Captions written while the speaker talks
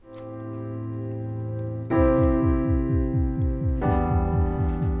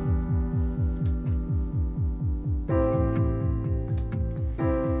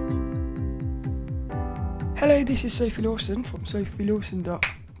Hello, this is Sophie Lawson from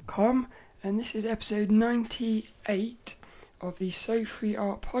sophielawson.com, and this is episode 98 of the So Free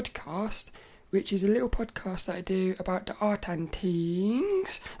Art podcast, which is a little podcast that I do about the art and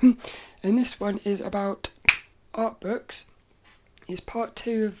tings. And this one is about art books. It's part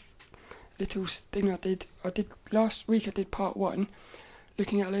 2 of a little thing I did last week. I did part 1,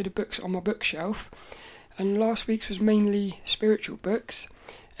 looking at a load of books on my bookshelf, and last week's was mainly spiritual books,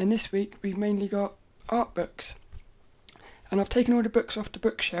 and this week we've mainly got art books. And I've taken all the books off the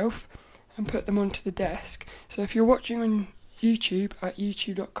bookshelf and put them onto the desk. So if you're watching on YouTube at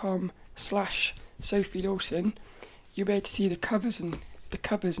youtube.com/Sophie Lawson, you'll be able to see the covers and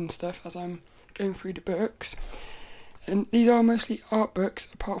stuff as I'm going through the books. And these are mostly art books,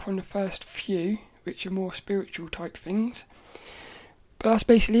 apart from the first few, which are more spiritual type things. But that's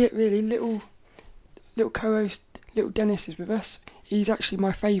basically it, really. Little co-host, little Dennis is with us. He's actually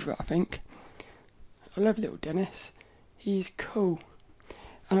my favourite, I think. I love little Dennis. He's cool.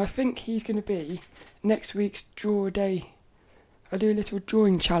 And I think he's going to be next week's draw a day. I do a little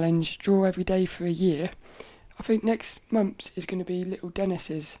drawing challenge, draw every day for a year. I think next month's is going to be little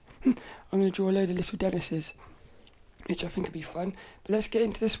Dennis's. I'm going to draw a load of little Dennis's, which I think will be fun. But let's get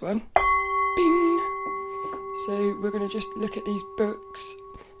into this one. Bing! So we're going to just look at these books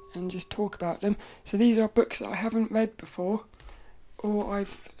and just talk about them. So these are books that I haven't read before, or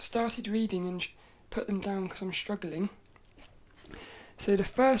I've started reading and put them down because I'm struggling. So the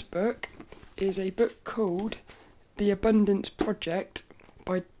first book is a book called The Abundance Project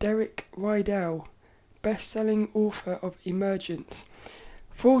by Derek Rydell, best-selling author of Emergence.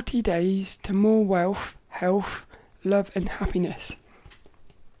 40 Days to More Wealth, Health, Love and Happiness.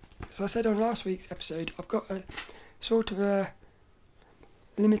 So I said on last week's episode, I've got a sort of a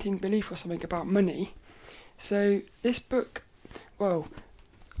limiting belief or something about money. So this book, I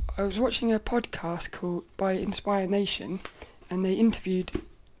was watching a podcast called by Inspire Nation, and they interviewed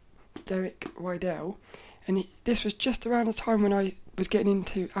Derek Rydell, and this was just around the time when I was getting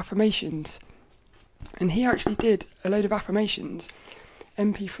into affirmations, and he actually did a load of affirmations,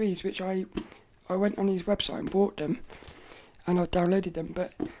 MP3s, which I went on his website and bought them, and I downloaded them.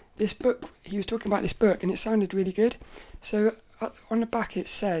 But this book, he was talking about this book, and it sounded really good. So on the back it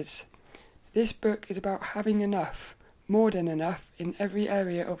says, this book is about having enough, more than enough, in every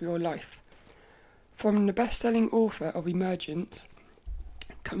area of your life. From the best-selling author of Emergence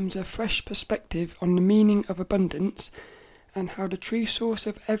comes a fresh perspective on the meaning of abundance and how the true source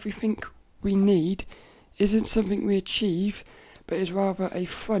of everything we need isn't something we achieve, but is rather a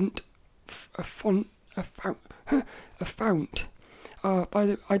fount.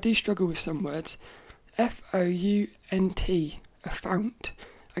 I do struggle with some words. Fount, a fount.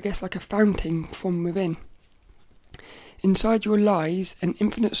 I guess like a fountain from within. Inside your lies an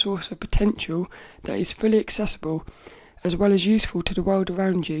infinite source of potential that is fully accessible, as well as useful to the world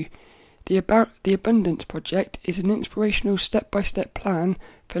around you. The Abundance Project is an inspirational step-by-step plan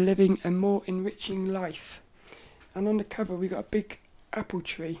for living a more enriching life. And on the cover we got a big apple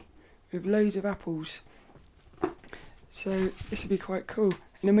tree with loads of apples. So this would be quite cool.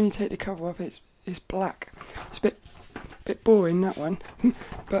 And then when you take the cover off, it's black. It's a bit boring, that one.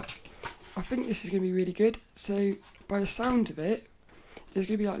 But I think this is going to be really good. So by the sound of it, there's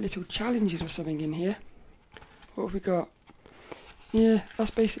going to be like little challenges or something in here. What have we got? Yeah,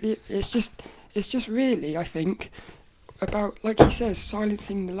 that's basically it. It's just really, I think, about, like he says,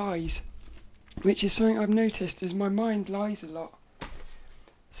 silencing the lies, which is something I've noticed is my mind lies a lot.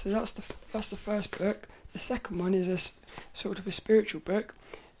 So that's the first book. The second one is a sort of a spiritual book.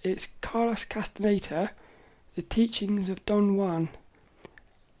 It's Carlos Castaneda, The Teachings of Don Juan,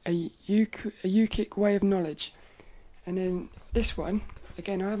 a Yukik Way of Knowledge. And then this one,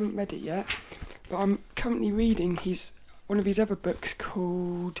 again, I haven't read it yet, but I'm currently reading one of his other books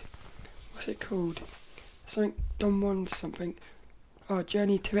called, what's it called? Something, Don Juan something.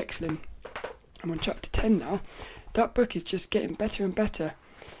 Journey to Excellence. I'm on chapter 10 now. That book is just getting better and better.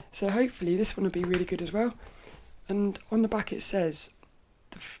 So hopefully this one will be really good as well. And on the back it says,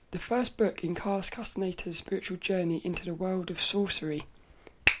 the first book in Carlos Castaneda's spiritual journey into the world of sorcery.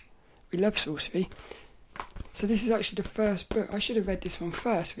 We love sorcery. So this is actually the first book. I should have read this one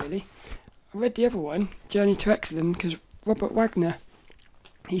first, really. I read the other one, Journey to Excellence, because Robert Wagner,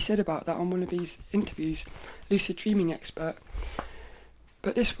 he said about that on one of his interviews, lucid dreaming expert.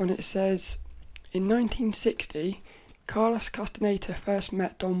 But this one, it says, in 1960, Carlos Castaneda first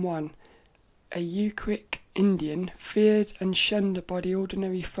met Don Juan, a Yukik Indian feared and shunned by the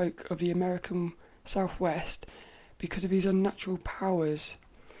ordinary folk of the American Southwest because of his unnatural powers.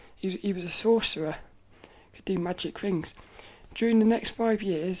 He was a sorcerer, could do magic things. During the next 5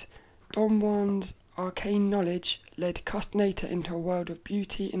 years, Don Juan's arcane knowledge led Castaneda into a world of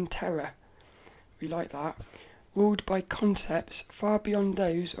beauty and terror. We like that. Ruled by concepts far beyond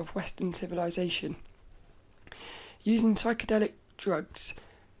those of Western civilization. Using psychedelic drugs,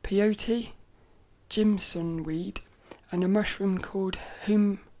 peyote, Jimson weed, and a mushroom called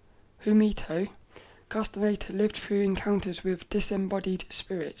humito, Castaneda lived through encounters with disembodied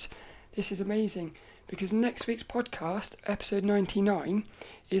spirits. This is amazing, because next week's podcast, episode 99,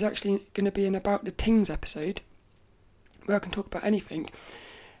 is actually going to be an About the Tings episode, where I can talk about anything.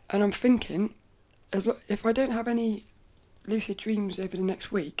 And I'm thinking, if I don't have any lucid dreams over the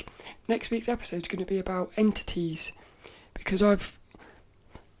next week's episode is going to be about entities, because I've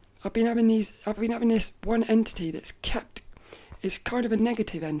been having this one entity it's kind of a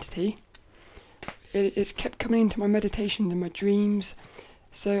negative entity. It's kept coming into my meditations and my dreams,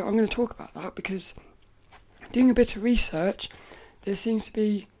 so I'm going to talk about that, because doing a bit of research, there seems to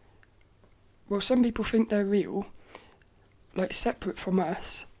be, some people think they're real, like separate from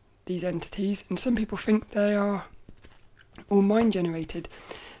us, these entities, and some people think they are all mind generated.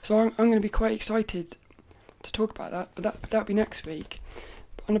 So I'm going to be quite excited to talk about that, but that'll be next week.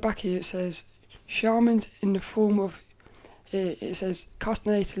 But on the back here it says, shamans in the form of, it says,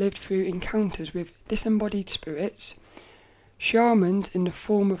 Castaneda lived through encounters with disembodied spirits, shamans in the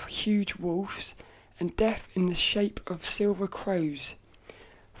form of huge wolves, and death in the shape of silver crows.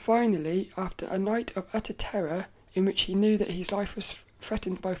 Finally, after a night of utter terror, in which he knew that his life was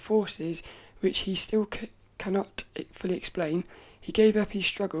threatened by forces which he still cannot fully explain, he gave up his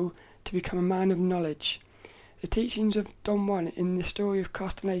struggle to become a man of knowledge. The teachings of Don Juan in the story of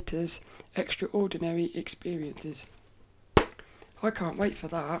Castaneda's extraordinary experiences. I can't wait for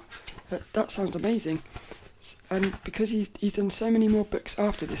that. That sounds amazing. And because he's done so many more books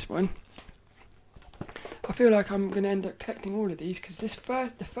after this one, I feel like I'm going to end up collecting all of these, because the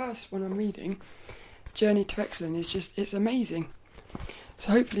first one I'm reading, Journey to Excellence, it's amazing.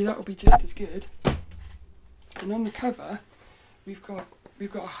 So hopefully that will be just as good. And on the cover, we've got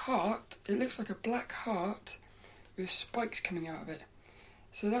a heart. It looks like a black heart with spikes coming out of it.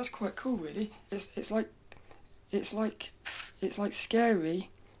 So that's quite cool, really. It's like scary,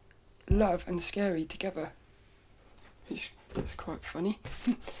 love and scary together. It's quite funny.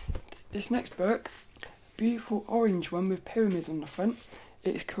 This next book, beautiful orange one with pyramids on the front.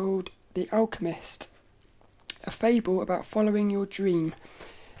 It's called The Alchemist, a fable about following your dream.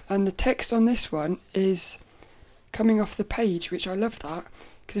 And the text on this one is coming off the page, which I love that,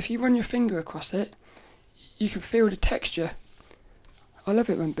 because if you run your finger across it, you can feel the texture. I love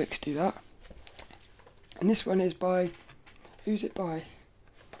it when books do that. And this one is by, who's it by?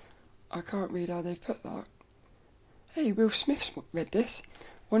 I can't read how they've put that. Hey, Will Smith's read this.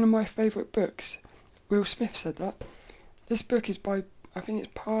 One of my favourite books. Will Smith said that. This book is by, I think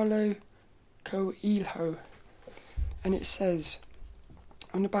it's Paulo Coelho. And it says,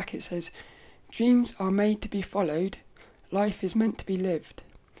 on the back it says, dreams are made to be followed, life is meant to be lived.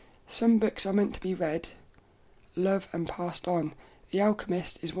 Some books are meant to be read, loved and passed on. The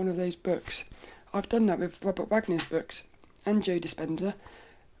Alchemist is one of those books. I've done that with Robert Wagner's books and Joe Dispenza.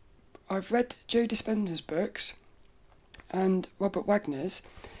 I've read Joe Dispenza's books and Robert Wagner's,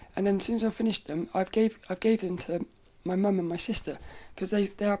 and then since I've finished them, I've gave them to my mum and my sister, because they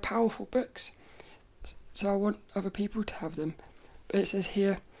are powerful books. So I want other people to have them. But it says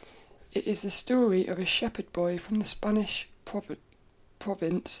here, it is the story of a shepherd boy from the Spanish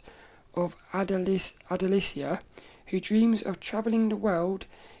province of Andalusia who dreams of travelling the world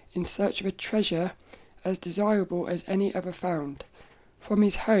in search of a treasure as desirable as any ever found. From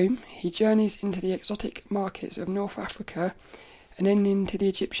his home, he journeys into the exotic markets of North Africa and then into the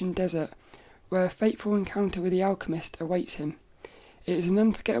Egyptian desert, where a fateful encounter with the alchemist awaits him. It is an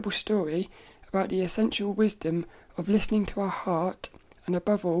unforgettable story about the essential wisdom of listening to our heart and,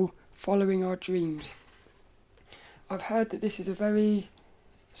 above all, following our dreams. I've heard that this is a very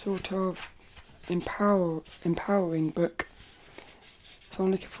sort of empowering book, so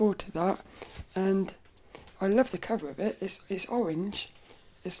I'm looking forward to that. And I love the cover of it. It's orange.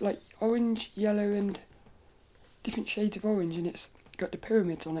 It's like orange, yellow and different shades of orange, and it's got the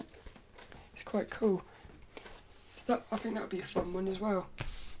pyramids on it. It's quite cool. So I think that would be a fun one as well.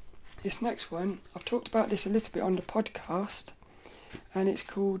 This next one, I've talked about this a little bit on the podcast, and it's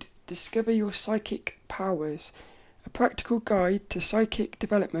called Discover Your Psychic Powers, a practical guide to psychic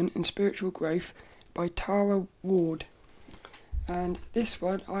development and spiritual growth by Tara Ward. And this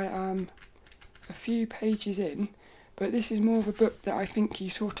one, I am a few pages in, but this is more of a book that I think you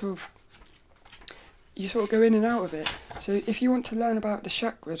sort of go in and out of it. So if you want to learn about the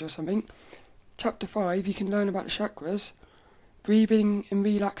chakras or something, chapter 5, you can learn about the chakras, breathing and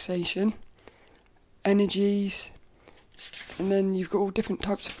relaxation, energies, and then you've got all different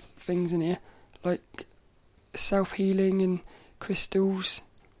types of things in here, like self-healing and crystals,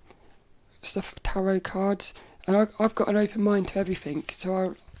 stuff, tarot cards, and I've got an open mind to everything,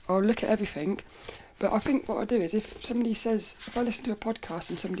 so I'll look at everything. But I think what I do is, if I listen to a podcast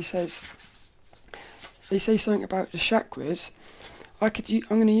and somebody says, they say something about the chakras, I'm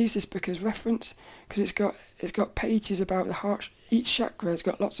going to use this book as reference, because it's got pages about the heart. Each chakra has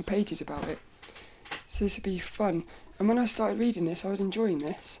got lots of pages about it, so this would be fun. And when I started reading this, I was enjoying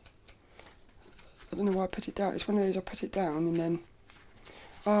this. I don't know why I put it down. It's one of those I put it down and then,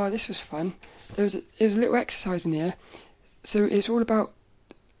 this was fun. There was a little exercise in here, so it's all about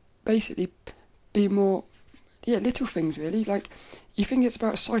basically being more, little things really. Like, you think it's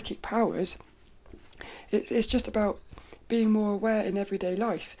about psychic powers, it's just about being more aware in everyday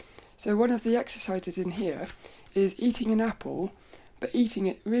life. So one of the exercises in here is eating an apple, but eating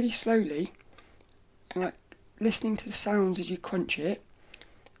it really slowly, and like listening to the sounds as you crunch it,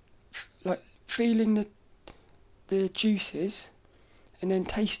 like feeling the juices, and then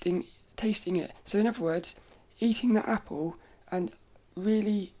tasting it. So in other words, eating the apple and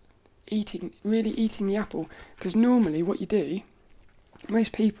really eating the apple. Because normally what you do,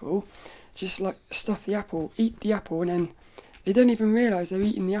 most people just like stuff the apple, eat the apple, and then they don't even realise they're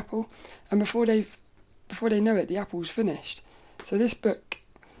eating the apple, and before they know it, the apple's finished. So this book,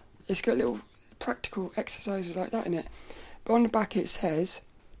 it's got little practical exercises like that in it. But on the back it says,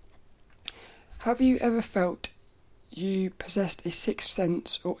 have you ever felt you possessed a sixth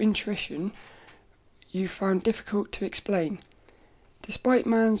sense or intuition you found difficult to explain? Despite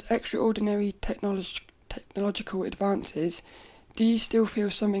man's extraordinary technological advances, do you still feel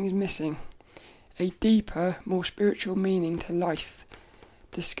something is missing? A deeper, more spiritual meaning to life.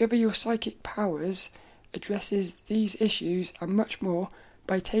 Discover your psychic powers addresses these issues and much more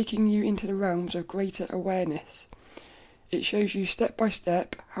by taking you into the realms of greater awareness. It shows you step by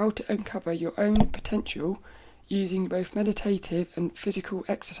step how to uncover your own potential using both meditative and physical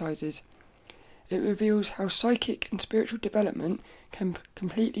exercises. It reveals how psychic and spiritual development can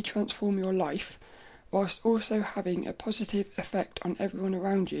completely transform your life, whilst also having a positive effect on everyone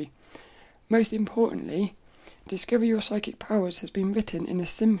around you. Most importantly, Discover Your Psychic Powers has been written in a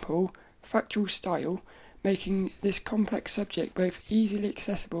simple, factual style, making this complex subject both easily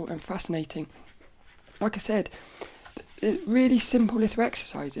accessible and fascinating. Like I said, really simple little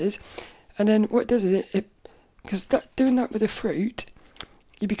exercises, and then what it does is because doing that with the fruit,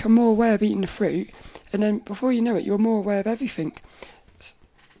 you become more aware of eating the fruit, and then before you know it, you're more aware of everything.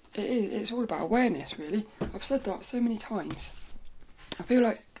 It's all about awareness, really. I've said that so many times. I feel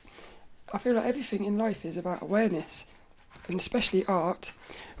like everything in life is about awareness, and especially art.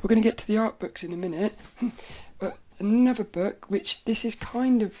 We're going to get to the art books in a minute, but another book, which this is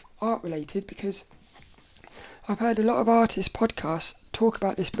kind of art related, because I've heard a lot of artists' podcasts talk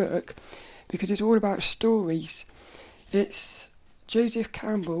about this book, because it's all about stories. It's Joseph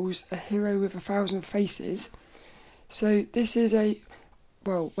Campbell's A Hero with 1,000 Faces. So this is in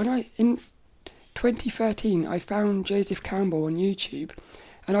 2013 I found Joseph Campbell on YouTube,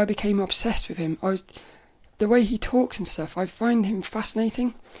 and I became obsessed with him. The way he talks and stuff, I find him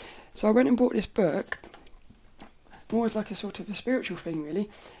fascinating. So I went and bought this book, more as like a sort of a spiritual thing, really.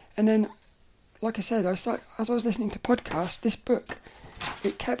 And then, like I said, as I was listening to podcasts, this book,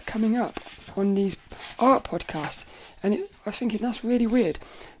 it kept coming up on these art podcasts, and I was thinking that's really weird.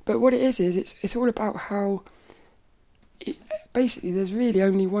 But what it is it's all about how basically there's really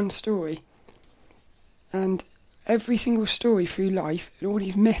only one story, and every single story through life, and all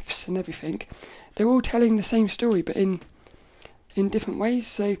these myths and everything, they're all telling the same story, but in different ways.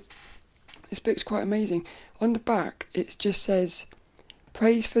 So this book's quite amazing. On the back, it just says,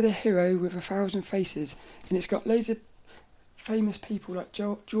 "Praise for the hero with 1,000 faces," and it's got loads of famous people like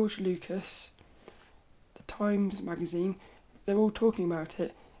George Lucas, the Times magazine. They're all talking about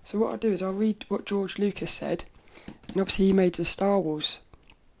it. So what I'll do is I'll read what George Lucas said, and obviously he made the Star Wars.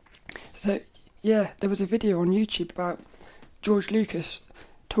 So yeah, there was a video on YouTube about George Lucas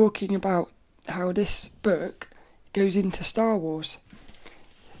talking about how this book goes into Star Wars.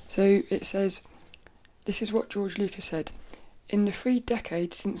 So it says, this is what George Lucas said: "In the 3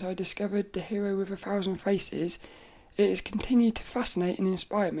 decades since I discovered The Hero with 1,000 Faces, it has continued to fascinate and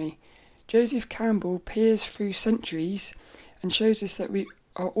inspire me. Joseph Campbell peers through centuries and shows us that we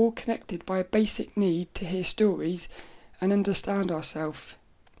are all connected by a basic need to hear stories and understand ourselves.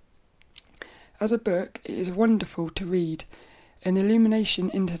 As a book, it is wonderful to read, an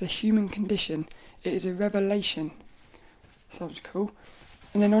illumination into the human condition. It is a revelation." Sounds cool.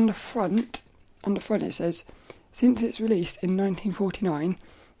 And then on the front it says, "Since its release in 1949,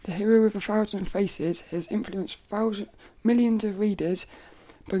 The Hero with 1,000 Faces has influenced millions of readers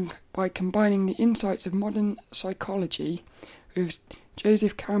by combining the insights of modern psychology with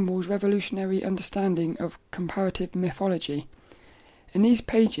Joseph Campbell's revolutionary understanding of comparative mythology. In these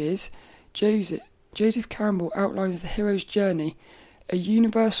pages, Joseph Campbell outlines the hero's journey, a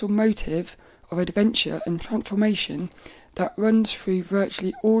universal motive of adventure and transformation that runs through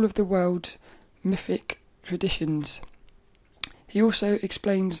virtually all of the world's mythic traditions. He also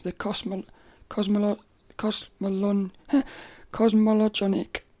explains the cosmogonic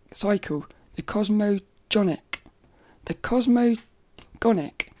cycle, the cosmogonic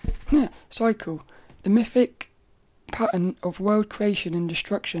cycle, the mythic pattern of world creation and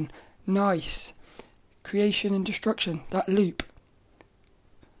destruction. Nice. Creation and destruction, that loop.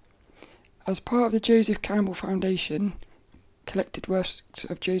 As part of the Joseph Campbell Foundation, collected works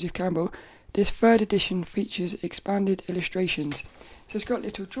of Joseph Campbell, this third edition features expanded illustrations. So it's got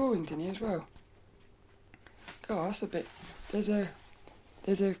little drawings in here as well. God, that's a bit... There's a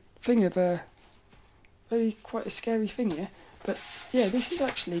thing of a... quite a scary thing here. But yeah, this is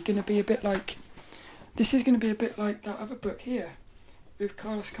actually going to be a bit like... This is going to be a bit like that other book here, with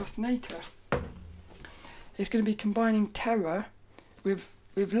Carlos Castaneda. It's going to be combining terror with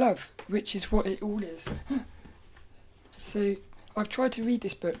love, which is what it all is. So I've tried to read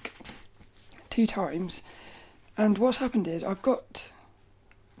this book 2 times, and what's happened is I've got,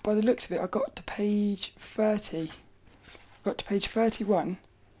 by the looks of it, I got to page 30, got to page 31,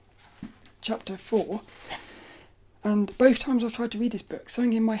 chapter 4, and both times I've tried to read this book,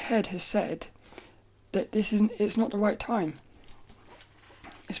 something in my head has said that it's not the right time.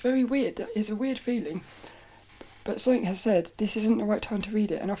 It's very weird. It's a weird feeling, but something has said this isn't the right time to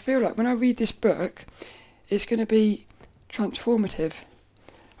read it, and I feel like when I read this book, it's going to be transformative.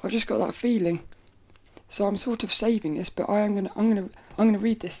 I've just got that feeling, so I'm sort of saving this. But I'm gonna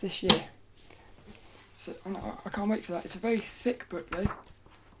read this year. So I can't wait for that. It's a very thick book though,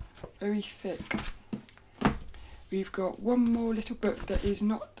 very thick. We've got one more little book that is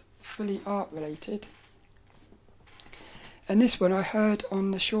not fully art related. And this one I heard on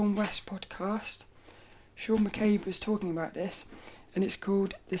the Sean West podcast. Sean McCabe was talking about this, and it's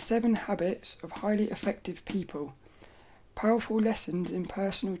called The 7 Habits of Highly Effective People, Powerful Lessons in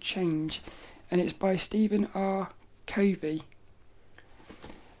Personal Change, and it's by Steven R. Covey.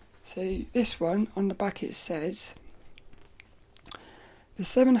 So this one, on the back it says, The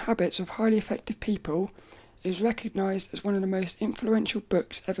 7 Habits of Highly Effective People is recognised as one of the most influential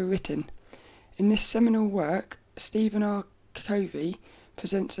books ever written. In this seminal work, Steven R. Covey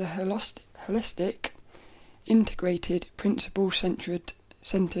presents a holistic, integrated, principle-centred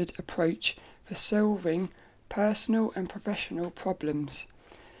approach for solving personal and professional problems.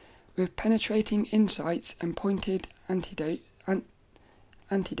 With penetrating insights and pointed antidotes,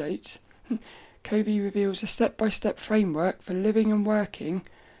 Covey reveals a step-by-step framework for living and working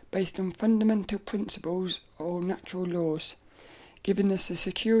based on fundamental principles or natural laws, giving us the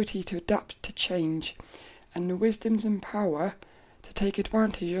security to adapt to change and the wisdoms and power to take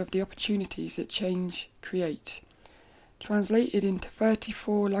advantage of the opportunities that change creates. Translated into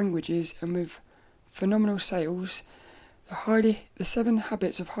 34 languages and with phenomenal sales, the 7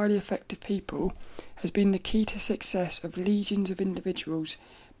 Habits of Highly Effective People has been the key to success of legions of individuals,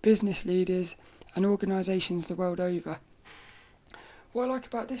 business leaders and organisations the world over. What I like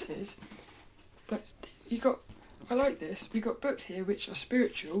about this is, I like this, we've got books here which are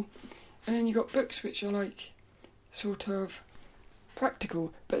spiritual, and then you've got books which are like, sort of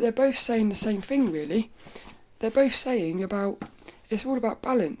practical, but they're both saying the same thing really. They're both saying about, it's all about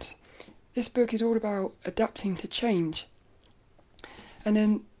balance. This book is all about adapting to change. And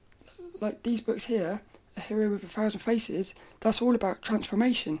then, like these books here, A Hero with 1,000 Faces, that's all about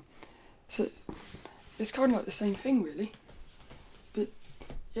transformation. So, it's kind of like the same thing really. But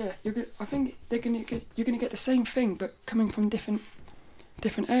yeah, I think you're gonna get the same thing, but coming from different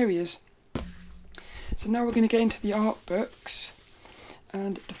areas. So now we're going to get into the art books,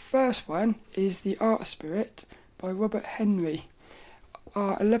 and the first one is The Art Spirit by Robert Henry.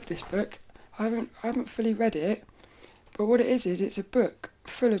 I love this book. I haven't fully read it, but what it is it's a book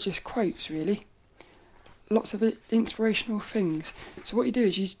full of just quotes really. Lots of inspirational things. So what you do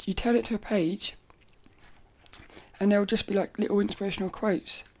is you turn it to a page, and there'll just be like little inspirational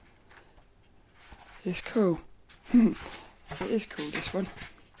quotes. It's cool. It is cool, this one.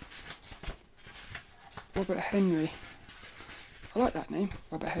 Robert Henry. I like that name,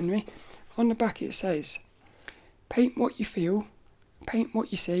 Robert Henry. On the back it says, paint what you feel, paint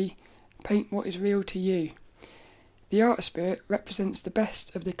what you see, paint what is real to you. The art spirit represents the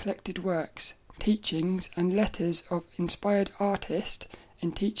best of the collected works, teachings and letters of inspired artists,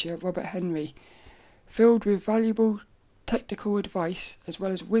 and teacher Robert Henry, filled with valuable technical advice as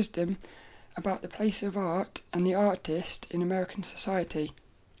well as wisdom about the place of art and the artist in American society.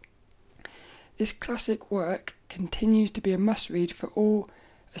 This classic work continues to be a must-read for all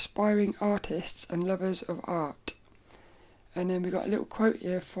aspiring artists and lovers of art. And then we've got a little quote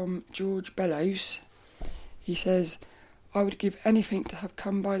here from George Bellows. He says, "I would give anything to have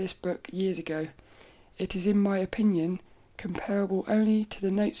come by this book years ago. It is, in my opinion, comparable only to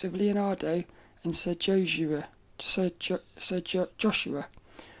the notes of Leonardo and Sir Joshua,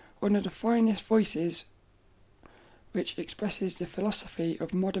 one of the finest voices which expresses the philosophy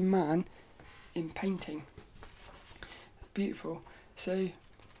of modern man in painting." Beautiful. So,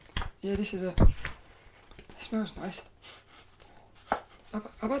 yeah, it smells nice. I've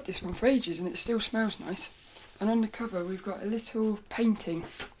had this one for ages and it still smells nice. And on the cover we've got a little painting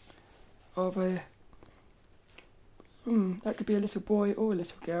of that could be a little boy or a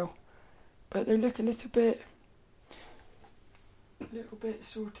little girl. But they look a little bit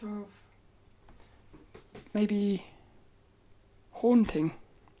sort of maybe haunting.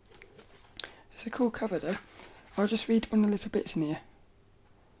 It's a cool cover though. I'll just read one of the little bits in here.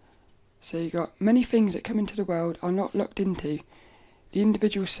 So you got, "Many things that come into the world are not looked into. The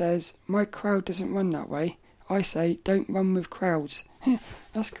individual says, 'My crowd doesn't run that way.' I say, 'Don't run with crowds.'"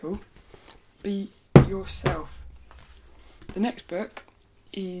 That's cool. Be yourself. The next book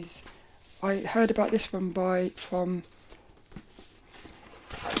is, I heard about this one from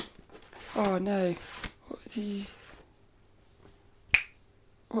oh no, what was he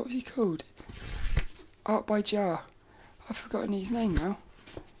called? Art by Jar. I've forgotten his name now.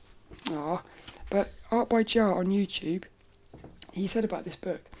 But Art by Jar on YouTube, he said about this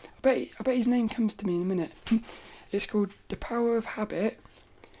book. I bet his name comes to me in a minute. It's called The Power of Habit,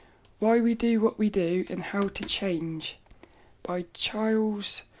 Why We Do What We Do and How to Change by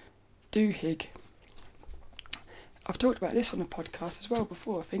Charles Duhigg. I've talked about this on the podcast as well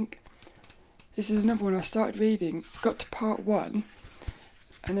before, I think. This is another one I started reading, got to part 1,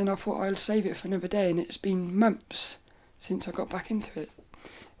 and then I thought I'll save it for another day, and it's been months since I got back into it.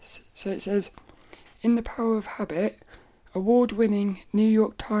 So it says, "In The Power of Habit, award-winning New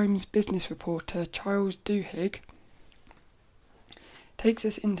York Times business reporter Charles Duhigg takes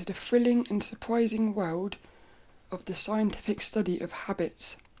us into the thrilling and surprising world of the scientific study of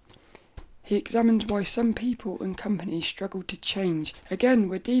habits. He examines why some people and companies struggle to change." Again,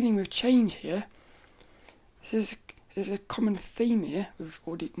 we're dealing with change here. This is a common theme here with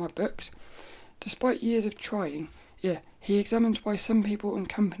all my books. Despite years of trying, he examines why some people and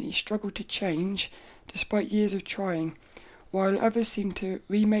companies struggle to change despite years of trying, while others seem to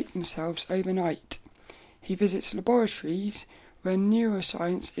remake themselves overnight. He visits laboratories where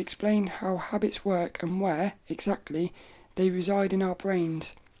neuroscience explain how habits work and where, exactly, they reside in our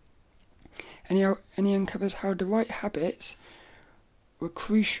brains. And he uncovers how the right habits were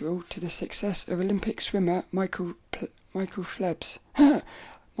crucial to the success of Olympic swimmer Michael Phelps.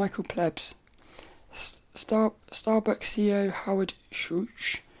 Michael Phelps. Starbucks CEO Howard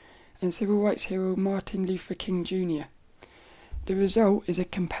Schultz and civil rights hero Martin Luther King Jr. The result is a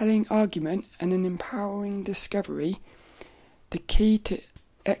compelling argument and an empowering discovery. The key to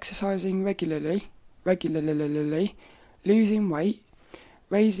exercising regularly, losing weight,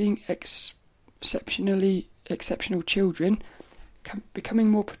 raising exceptional children, becoming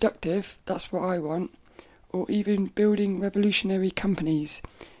more productive, that's what I want, or even building revolutionary companies,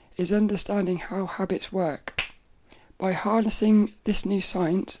 is understanding how habits work. By harnessing this new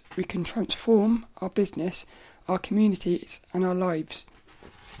science, we can transform our business, our communities, and our lives.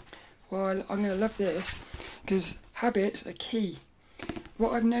 Well, I'm going to love this, because habits are key.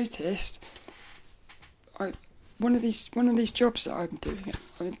 What I've noticed, one of these jobs that I'm doing,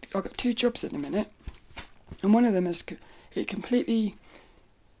 I've got 2 jobs at the minute, and one of them it completely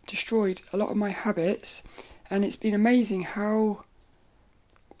destroyed a lot of my habits, and it's been amazing how,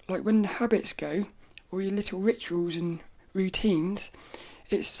 like, when the habits go, or your little rituals and routines,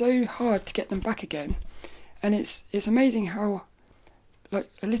 it's so hard to get them back again. And it's amazing how,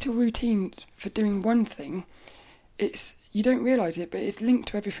 like, a little routine for doing one thing, you don't realise it, but it's linked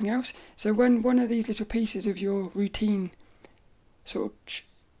to everything else. So when one of these little pieces of your routine sort of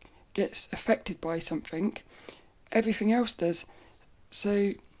gets affected by something, everything else does.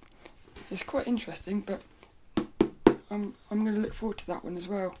 So it's quite interesting, but I'm going to look forward to that one as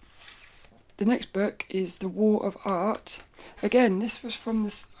well. The next book is The War of Art. Again, this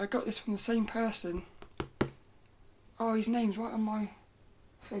was I got this from the same person. Oh, his name's right on my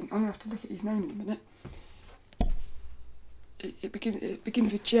thing. I'm going to have to look at his name in a minute. It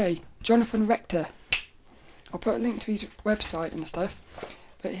begins with J. Jonathan Rector. I'll put a link to his website and stuff,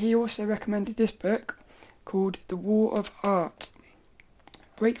 but he also recommended this book called The War of Art.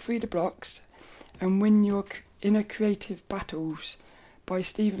 Break Through the Blocks and Win Your Inner Creative Battles by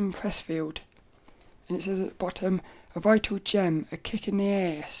Steven Pressfield. And it says at the bottom, a vital gem, a kick in the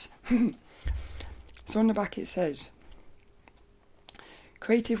ass. So on the back it says,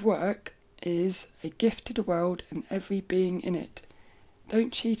 creative work is a gift to the world and every being in it.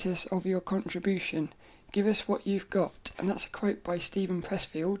 Don't cheat us of your contribution. Give us what you've got. And that's a quote by Steven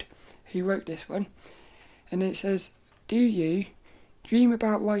Pressfield, who wrote this one. And it says, do you dream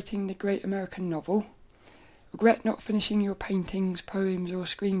about writing the great American novel? Regret not finishing your paintings, poems or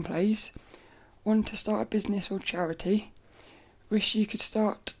screenplays? Want to start a business or charity? Wish you could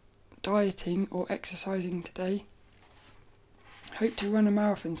start dieting or exercising today? Hope to run a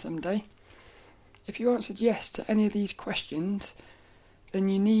marathon someday? If you answered yes to any of these questions, then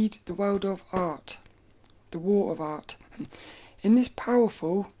you need the world of art, the war of art. In this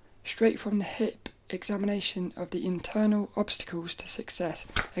powerful, straight from the hip examination of the internal obstacles to success.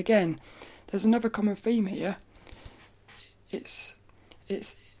 Again, there's another common theme here. It's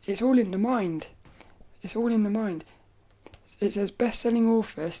all in the mind. It's all in the mind. It says best-selling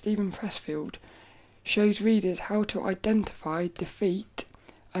author Steven Pressfield shows readers how to identify defeat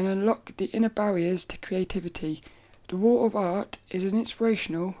and unlock the inner barriers to creativity. The War of Art is an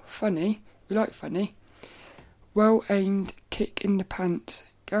inspirational, funny, we like funny, well-aimed kick in the pants,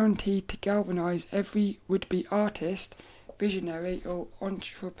 guaranteed to galvanise every would-be artist, visionary or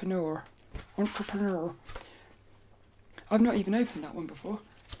entrepreneur. I've not even opened that one before.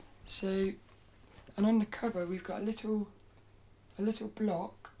 So, and on the cover we've got a little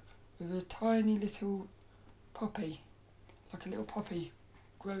block with a tiny little poppy, like a little poppy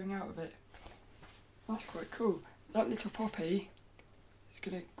growing out of it. That's quite cool. That little poppy is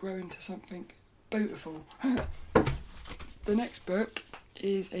going to grow into something beautiful. The next book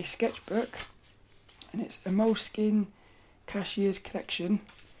is a sketchbook, and it's a Moleskine Cashier's Collection.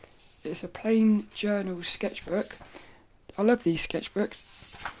 It's a plain journal sketchbook. I love these sketchbooks.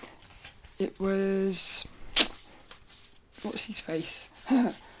 It was... What's his face?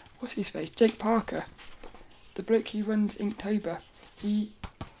 Jake Parker, the bloke who runs Inktober. He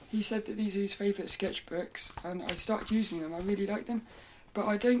said that these are his favourite sketchbooks, and I started using them. I really like them, but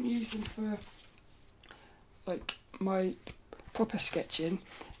I don't use them for like my proper sketching.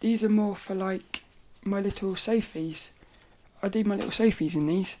 These are more for like my little Sophies. I do my little Sophies in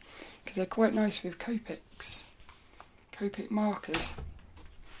these because they're quite nice with Copic markers.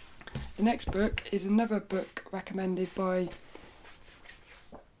 The next book is another book recommended by,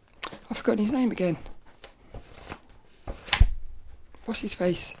 I've forgotten his name again. What's his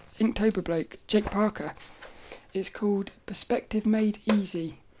face? Inktober bloke, Jake Parker. It's called Perspective Made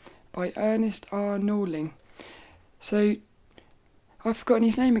Easy by Ernest R. Norling. So, I've forgotten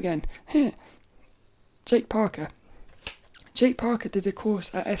his name again. Jake Parker. Jake Parker did a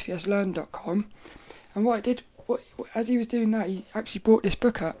course at svslearn.com, and as he was doing that, he actually bought this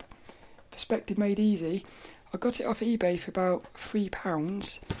book up, Perspective Made Easy. I got it off eBay for about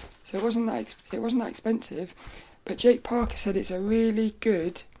 £3, so it wasn't that expensive. But Jake Parker said it's a really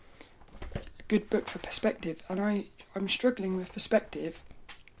good book for perspective, and I'm struggling with perspective.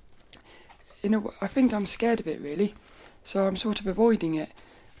 I think I'm scared of it really, so I'm sort of avoiding it.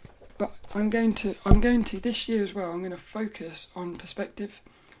 But I'm going to this year as well. I'm going to focus on perspective.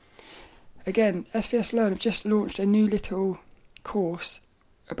 Again, SVS Learn have just launched a new little course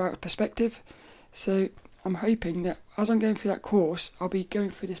about perspective, so I'm hoping that as I'm going through that course, I'll be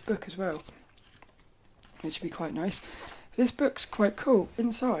going through this book as well, which would be quite nice. This book's quite cool.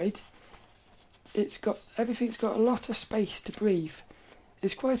 Inside, everything's got a lot of space to breathe.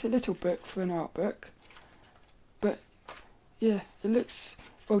 It's quite a little book for an art book, but yeah, it looks.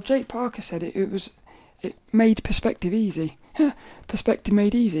 Well, Jake Parker said it made perspective easy. Perspective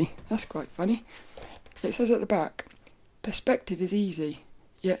made easy. That's quite funny. It says at the back, perspective is easy,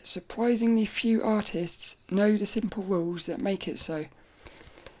 yet surprisingly few artists know the simple rules that make it so.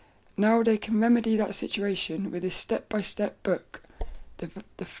 Now they can remedy that situation with this step-by-step book,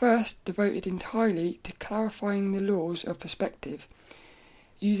 the first devoted entirely to clarifying the laws of perspective.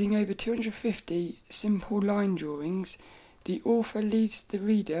 Using over 250 simple line drawings, the author leads the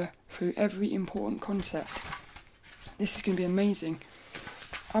reader through every important concept. This is going to be amazing.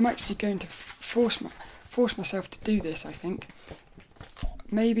 I'm actually going to force myself to do this, I think.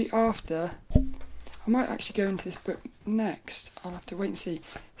 Maybe after... I might actually go into this book next. I'll have to wait and see.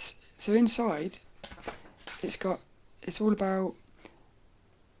 So inside, it's all about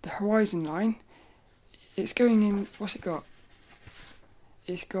the horizon line. It's going in... What's it got?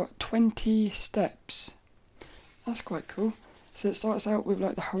 It's got 20 steps. That's quite cool. So it starts out with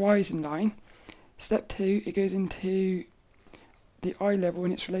like the horizon line. Step 2, it goes into the eye level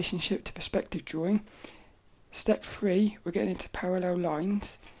and its relationship to perspective drawing. Step 3, we're getting into parallel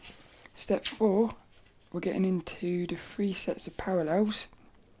lines. Step 4, we're getting into the 3 sets of parallels.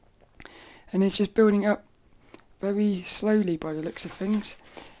 And it's just building up very slowly by the looks of things.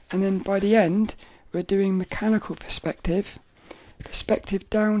 And then by the end, we're doing mechanical perspective, perspective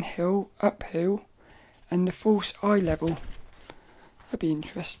downhill, uphill, and the false eye level. That'd be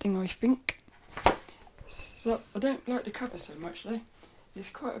interesting, I think. So I don't like the cover so much though. It's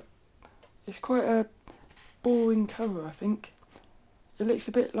quite a boring cover, I think. It looks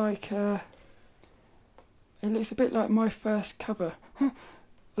a bit like my first cover.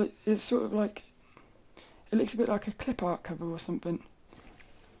 But it's sort of like, it looks a bit like a clip art cover or something.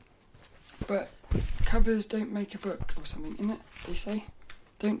 But covers don't make a book or something, innit? They say.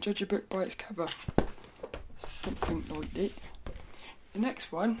 Don't judge a book by its cover. Something like that. The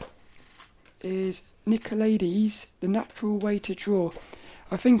next one is Nicolaides, The Natural Way to Draw.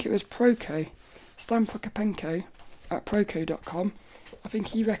 I think it was Proco, Stan Prokopenko at proco.com. I think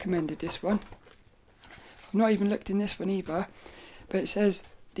he recommended this one. I've not even looked in this one either, but it says,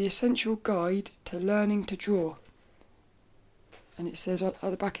 The Essential Guide to Learning to Draw. And it says, at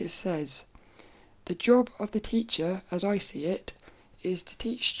the back it says, the job of the teacher, as I see it, is to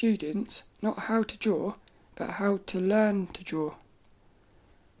teach students not how to draw, but how to learn to draw.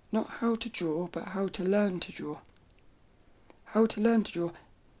 Not how to draw, but how to learn to draw. How to learn to draw.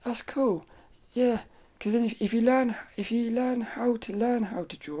 That's cool. Yeah, because then if you learn how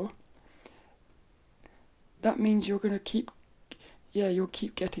to draw, that means you're going to you'll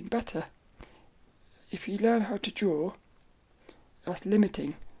keep getting better. If you learn how to draw, that's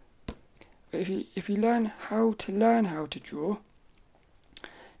limiting. But if you learn how to draw,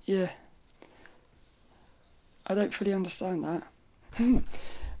 yeah, I don't fully understand that.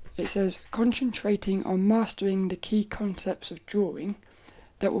 It says, concentrating on mastering the key concepts of drawing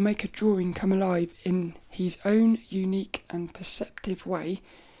that will make a drawing come alive in his own unique and perceptive way,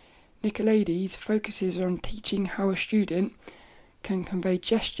 Nicolaides focuses on teaching how a student can convey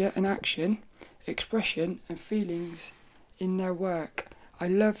gesture and action, expression and feelings in their work. I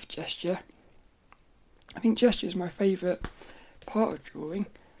love gesture. I think gesture is my favourite part of drawing.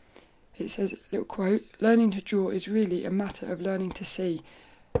 It says, little quote, learning to draw is really a matter of learning to see.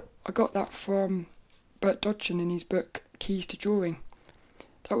 I got that from Bert Dodson in his book Keys to Drawing.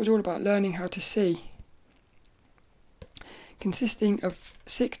 That was all about learning how to see. Consisting of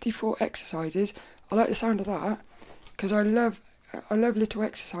 64 exercises. I like the sound of that because I love little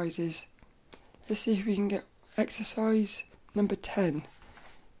exercises. Let's see if we can get exercise number 10.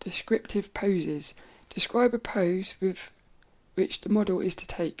 Descriptive poses. Describe a pose with which the model is to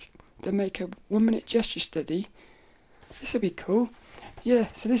take. Then make a 1-minute gesture study. This would be cool. Yeah,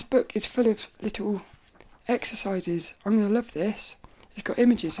 so this book is full of little exercises. I'm going to love this. It's got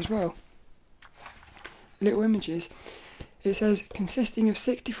images as well. Little images. It says, consisting of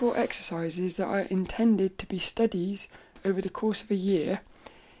 64 exercises that are intended to be studies over the course of a year.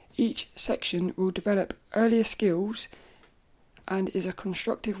 Each section will develop earlier skills and is a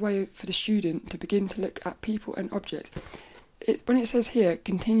constructive way for the student to begin to look at people and objects. When it says here,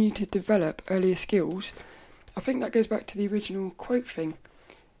 continue to develop earlier skills, I think that goes back to the original quote thing.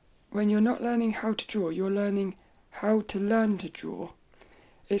 When you're not learning how to draw, you're learning how to learn to draw.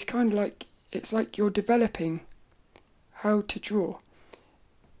 It's kind of like, it's like you're developing how to draw.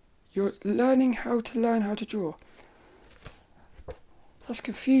 You're learning how to learn how to draw. That's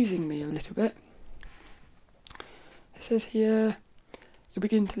confusing me a little bit. It says here, you'll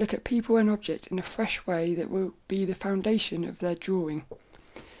begin to look at people and objects in a fresh way that will be the foundation of their drawing.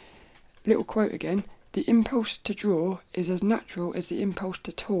 Little quote again. The impulse to draw is as natural as the impulse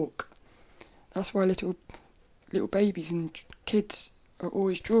to talk. That's why little babies and kids are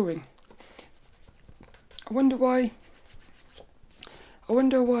always drawing. I wonder why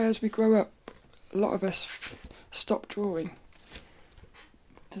as we grow up, a lot of us stop drawing.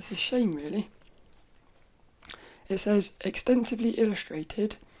 It's a shame, really. It says, extensively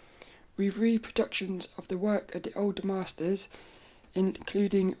illustrated with reproductions of the work of the older masters,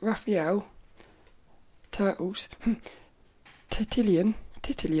 including Raphael, Turtles, Titian,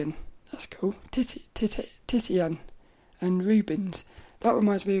 that's cool, Titian, and Rubens. That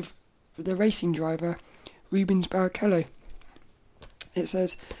reminds me of the racing driver, Rubens Barrichello. It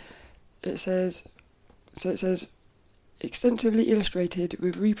says, extensively illustrated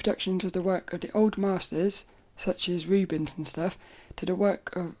with reproductions of the work of the old masters, such as Rubens and stuff, to the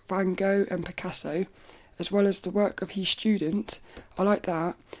work of Van Gogh and Picasso, as well as the work of his students. I like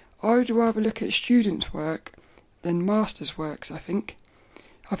that. I would rather look at students' work than masters works, I think.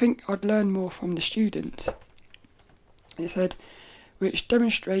 I think I'd learn more from the students. It said, which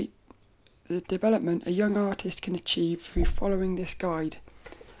demonstrate the development a young artist can achieve through following this guide.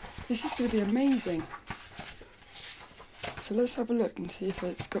 This is going to be amazing. So let's have a look and see if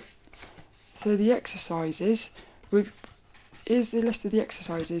it's got... So the exercises, here's the list of the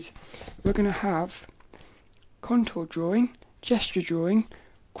exercises. We're going to have contour drawing, gesture drawing,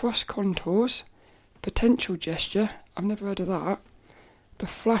 cross contours, potential gesture, I've never heard of that, the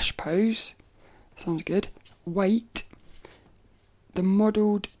flash pose, sounds good, weight, the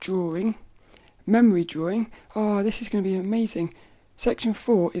modelled drawing, memory drawing. Oh, this is going to be amazing. Section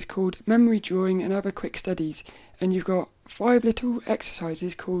 4 is called Memory Drawing and Other Quick Studies, and you've got 5 little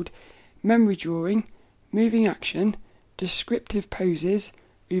exercises called Memory Drawing, Moving Action, Descriptive Poses,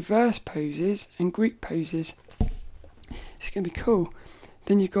 Reverse Poses, and Group Poses. It's going to be cool.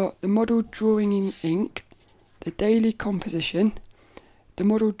 Then you've got the Modelled Drawing in Ink, the Daily Composition, the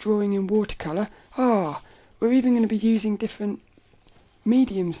Modelled Drawing in Watercolour. We're even going to be using different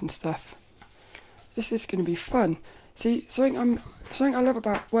mediums and stuff. This is going to be fun. See, something I love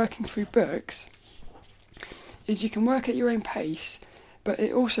about working through books is you can work at your own pace, but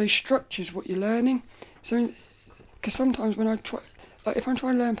it also structures what you're learning. So, because sometimes when I try, like if I'm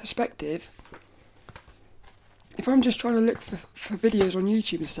trying to learn perspective, if I'm just trying to look for videos on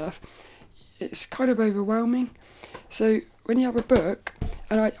YouTube and stuff, it's kind of overwhelming. So when you have a book,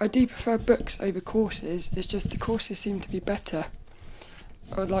 and I do prefer books over courses, it's just the courses seem to be better,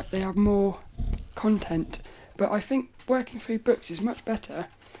 or like they have more content. But I think working through books is much better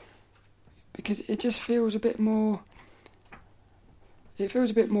because it just feels a bit more... It feels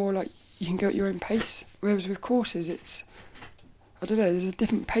a bit more like you can go at your own pace. Whereas with courses, it's... I don't know, there's a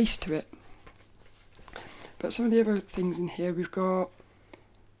different pace to it. But some of the other things in here, we've got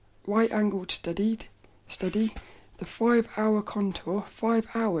right-angled study, the 5-hour contour, 5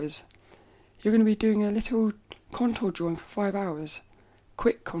 hours. You're going to be doing a little contour drawing for 5 hours.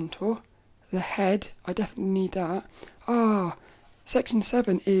 Quick contour. The head, I definitely need that. Section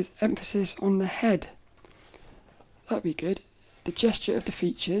 7 is emphasis on the head. That'd be good. The gesture of the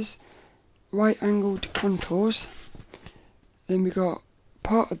features, right-angled contours. Then we got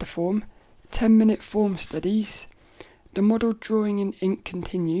part of the form, 10-minute form studies, the model drawing in ink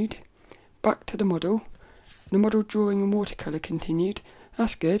continued, back to the model drawing in watercolour continued.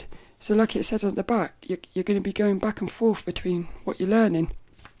 That's good. So like it says at the back, you're going to be going back and forth between what you're learning.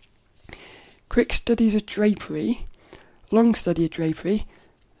 Quick studies of drapery, long study of drapery,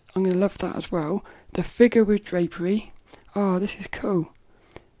 I'm going to love that as well. The figure with drapery, this is cool.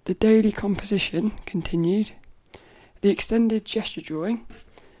 The daily composition continued. The extended gesture drawing,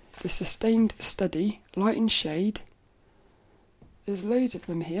 the sustained study, light and shade. There's loads of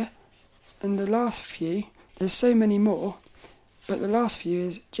them here. And the last few, there's so many more, but the last few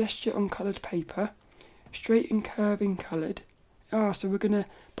is gesture on coloured paper, straight and curving coloured. So we're going to,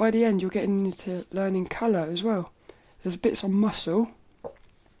 by the end, you're getting into learning colour as well. There's bits on muscle.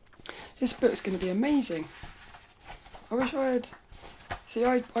 This book's going to be amazing. I wish I had... See,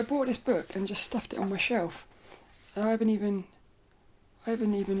 I bought this book and just stuffed it on my shelf. And I haven't even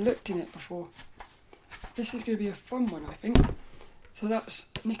looked in it before. This is going to be a fun one, I think. So that's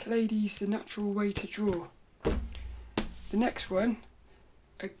Nicolaides, The Natural Way to Draw. The next one,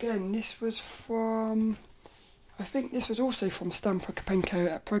 again, this was from... I think this was also from Stan Prokopenko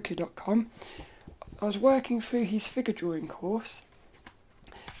at Proko.com. I was working through his figure drawing course,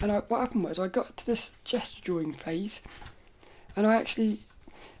 and what happened was I got to this gesture drawing phase, and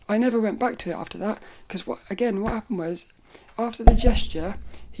I never went back to it after that, because what happened was, after the gesture,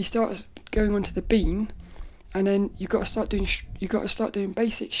 he starts going onto the bean, and then you got to start doing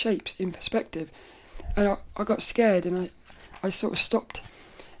basic shapes in perspective, and I got scared and I sort of stopped,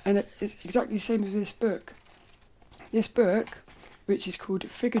 and it's exactly the same as this book. This book, which is called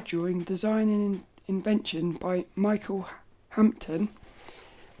Figure Drawing, Design and Invention by Michael Hampton,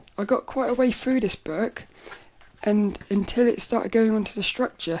 I got quite a way through this book, and until it started going on to the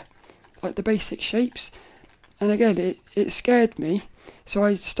structure, like the basic shapes, and again it scared me, so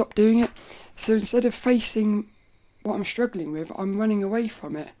I stopped doing it. So instead of facing what I'm struggling with, I'm running away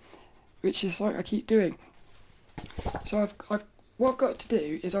from it, which is like I keep doing. So what I've got to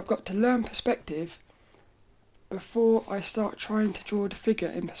do is I've got to learn perspective before I start trying to draw the figure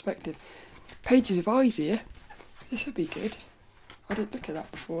in perspective. Pages of eyes here. This would be good. I didn't look at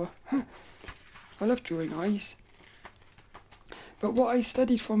that before. I love drawing eyes. But what I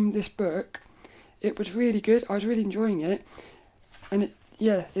studied from this book, it was really good. I was really enjoying it. And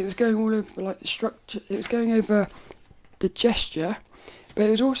it was going all over like the structure. It was going over the gesture. But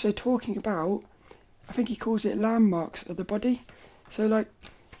it was also talking about I think he calls it landmarks of the body. So like,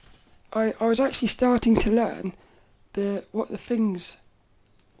 I was actually starting to learn what the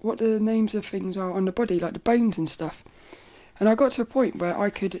names of things are on the body, like the bones and stuff. And I got to a point where I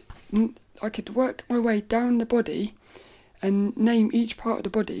could work my way down the body and name each part of the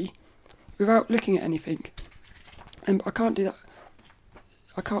body without looking at anything. And I can't do that.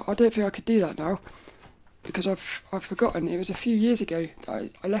 I don't think I could do that now, because I've forgotten. It was a few years ago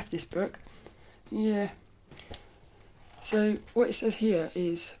that I left this book. Yeah. So what it says here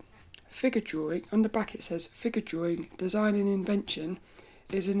is figure drawing. On the back it says figure drawing, design and invention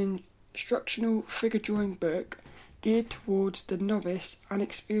is an instructional figure drawing book geared towards the novice and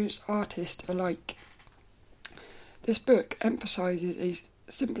experienced artist alike. This book emphasises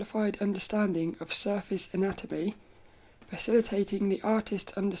a simplified understanding of surface anatomy, facilitating the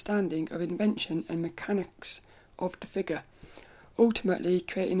artist's understanding of invention and mechanics of the figure, ultimately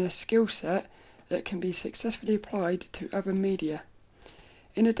creating a skill set that can be successfully applied to other media.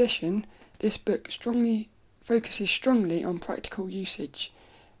 In addition, this book focuses strongly on practical usage,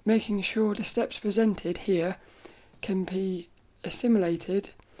 making sure the steps presented here can be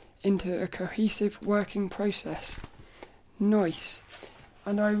assimilated into a cohesive working process. Nice.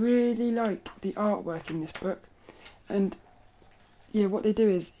 And I really like the artwork in this book. And yeah, what they do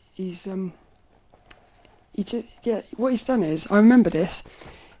is what he's done is, I remember this,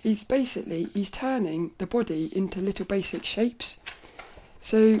 he's turning the body into little basic shapes.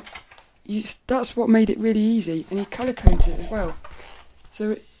 So that's what made it really easy, and he colour codes it as well.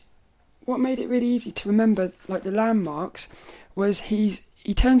 So what made it really easy to remember, like the landmarks, was he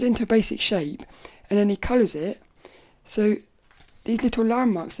turns it into a basic shape, and then he colours it. So these little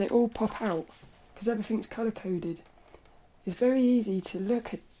landmarks, they all pop out because everything's colour coded. It's very easy to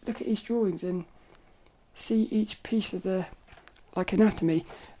look at these drawings and see each piece of the anatomy.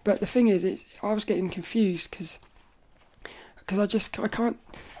 But the thing is, I was getting confused because I can't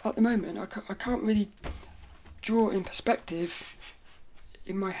at the moment. I can't really draw in perspective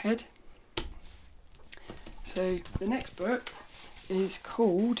in my head. So the next book is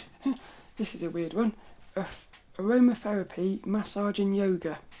called, this is a weird one, Aromatherapy, Massage and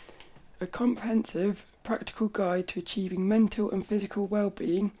Yoga, a comprehensive practical guide to achieving mental and physical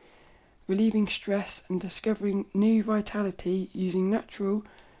well-being, relieving stress and discovering new vitality using natural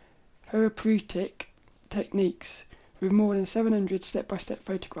therapeutic techniques with more than 700 step-by-step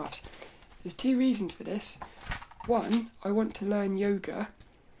photographs. There's two reasons for this. One, I want to learn yoga.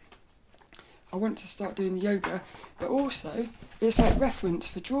 I want to start doing yoga, but also it's like reference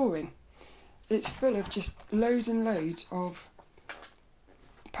for drawing. It's full of just loads and loads of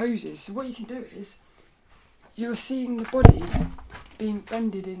poses. So what you can do is, you're seeing the body being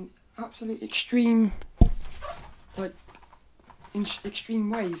bended in absolute extreme ways.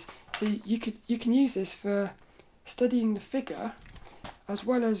 So you can use this for studying the figure as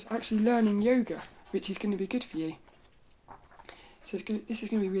well as actually learning yoga, which is going to be good for you. So this is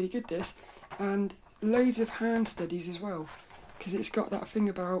going to be really good, this. And loads of hand studies as well, because it's got that thing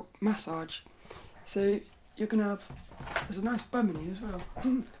about massage. So you're going to have, there's a nice bum in here as well.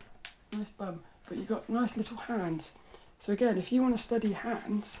 Nice bum. But you've got nice little hands. So again, if you want to study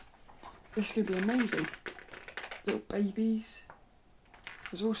hands, this is going to be amazing. Little babies.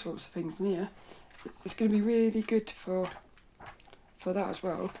 There's all sorts of things in here. It's going to be really good for that as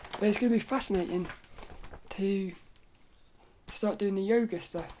well. But it's going to be fascinating to start doing the yoga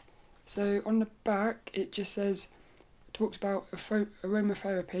stuff. So on the back, it just talks about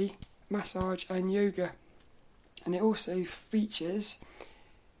aromatherapy, massage and yoga. And it also features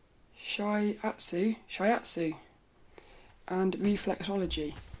shiatsu and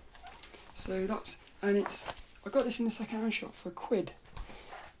reflexology. So I got this in the second-hand shop for £1.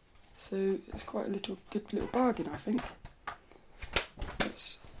 So it's quite a good little bargain, I think.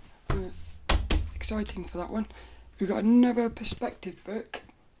 That's exciting for that one. We've got another perspective book.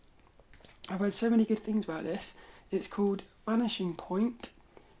 I've heard so many good things about this. It's called Vanishing Point,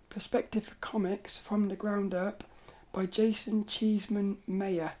 Perspective for Comics from the Ground Up by Jason Cheeseman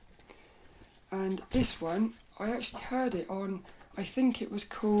Mayer. And this one, I actually heard it on, I think it was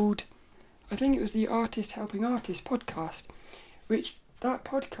the Artist Helping Artists podcast, which that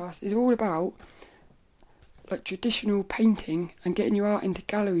podcast is all about like traditional painting and getting your art into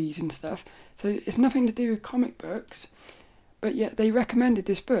galleries and stuff. So it's nothing to do with comic books, but yet they recommended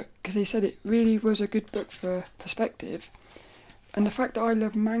this book because they said it really was a good book for perspective. And the fact that I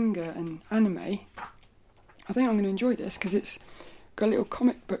love manga and anime, I think I'm going to enjoy this because it's got little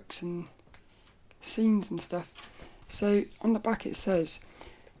comic books and scenes and stuff. So on the back it says,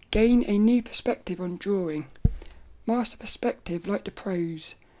 gain a new perspective on drawing. Master perspective like the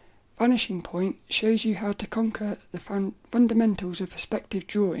pros. Vanishing Point shows you how to conquer the fundamentals of perspective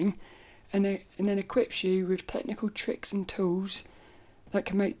drawing and then equips you with technical tricks and tools that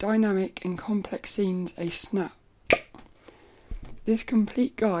can make dynamic and complex scenes a snap. This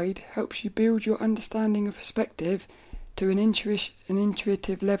complete guide helps you build your understanding of perspective to an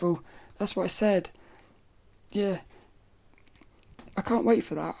intuitive level. That's what I said. Yeah. I can't wait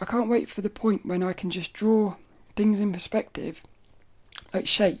for that. I can't wait for the point when I can just draw things in perspective, like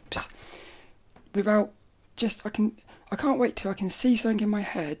shapes, without just... I can't wait till I can see something in my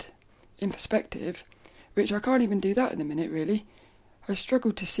head in perspective, which I can't even do that in a minute, really. I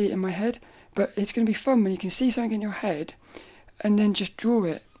struggle to see it in my head, but it's going to be fun when you can see something in your head and then just draw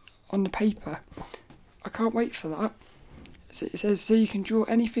it on the paper. I can't wait for that. So it says, so you can draw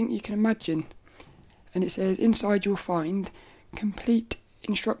anything you can imagine. And it says, inside you'll find complete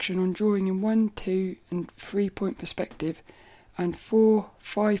instruction on drawing in 1, 2 and 3 point perspective and 4,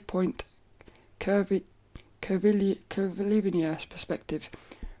 5 point curvilinear perspective,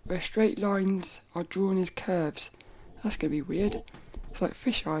 where straight lines are drawn as curves. That's going to be weird. It's like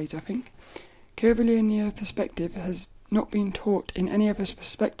fish eyes, I think. Curvilinear perspective has not been taught in any other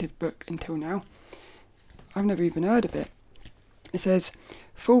perspective book until now. I've never even heard of it. It says,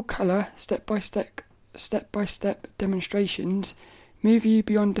 full colour, step-by-step demonstrations move you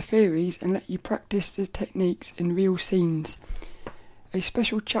beyond the theories and let you practice the techniques in real scenes. A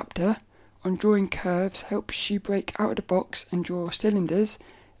special chapter on drawing curves helps you break out of the box and draw cylinders,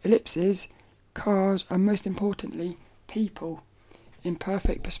 ellipses, cars and most importantly, people in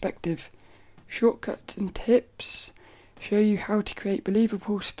perfect perspective. Shortcuts and tips show you how to create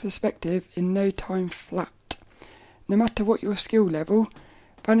believable perspective in no time flat. No matter what your skill level,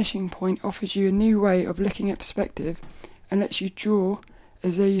 Vanishing Point offers you a new way of looking at perspective and lets you draw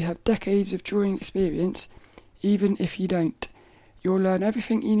as though you have decades of drawing experience, even if you don't. You'll learn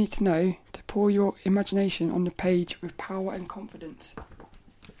everything you need to know to pour your imagination on the page with power and confidence.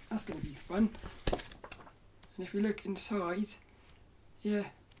 That's going to be fun. And if we look inside, yeah,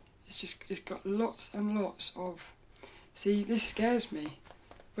 it's got lots and lots of... See, this scares me.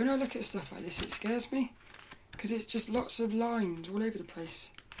 When I look at stuff like this, it scares me. Because it's just lots of lines all over the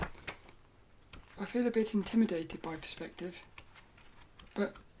place. I feel a bit intimidated by perspective.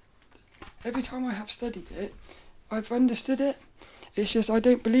 But every time I have studied it, I've understood it. It's just I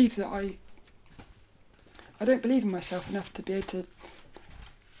don't believe in myself enough to be able to...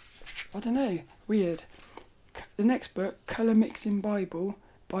 I don't know, weird. The next book, Colour Mixing Bible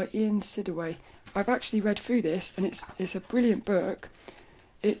by Ian Sidaway. I've actually read through this and it's a brilliant book.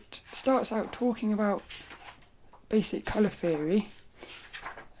 It starts out talking about basic colour theory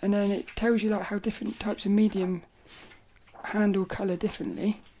and then it tells you like how different types of medium handle colour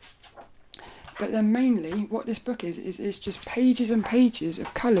differently. But then mainly what this book is just pages and pages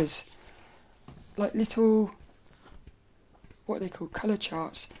of colours. Like little, what they call colour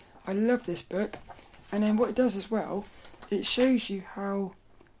charts. I love this book. And then what it does as well, it shows you how,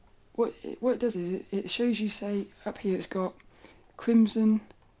 what it does is it shows you, say, up here it's got crimson,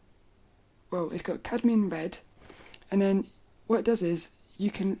 well it's got cadmium red, and then what it does is you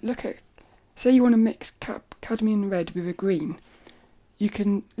can look at, say you want to mix cadmium red with a green, you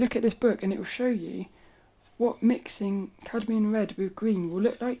can look at this book and it will show you what mixing cadmium red with green will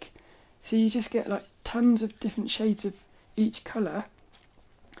look like. So you just get like tons of different shades of each colour.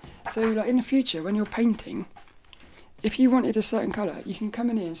 So like in the future when you're painting, if you wanted a certain colour, you can come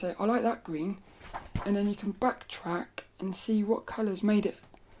in here and say, I like that green, and then you can backtrack and see what colours made it,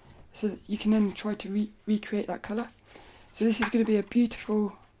 so that you can then try to recreate that colour. So this is going to be a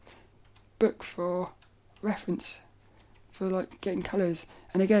beautiful book for reference, for like getting colours.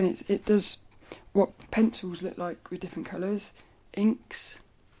 And again, it does what pencils look like with different colours, inks.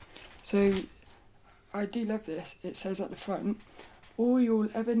 So I do love this. It says at the front, all you'll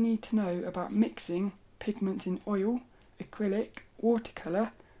ever need to know about mixing pigments in oil, acrylic,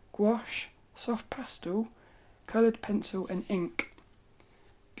 watercolour, gouache, soft pastel, coloured pencil and ink.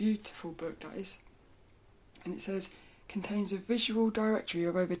 Beautiful book that is. And it says, contains a visual directory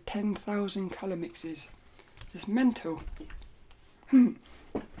of over 10,000 colour mixes. It's mental. What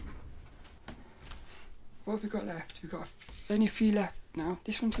have we got left? We've got only a few left now.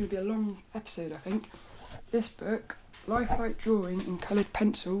 This one's going to be a long episode, I think. This book, Lifelike Drawing in Coloured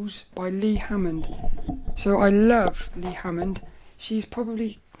Pencils by Lee Hammond. So I love Lee Hammond. She's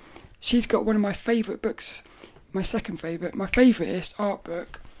got one of my favourite books, my second favourite. My favouriteest art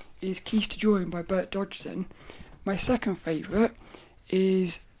book is Keys to Drawing by Bert Dodgson. My second favourite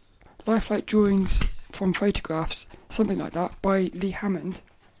is Lifelike Drawings from Photographs, something like that, by Lee Hammond.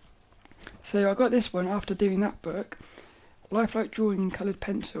 So I got this one after doing that book. Lifelike Drawing in Coloured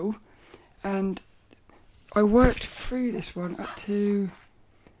Pencil, and I worked through this one up to...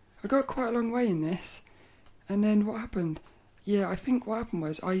 I got quite a long way in this, and then what happened? Yeah, I think what happened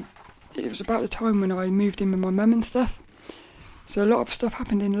was it was about the time when I moved in with my mum and stuff, so a lot of stuff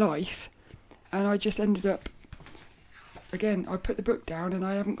happened in life, and I just ended up... Again, I put the book down and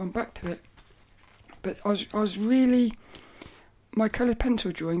I haven't gone back to it. But I was really... My coloured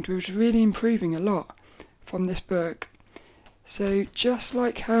pencil drawing was really improving a lot from this book. So just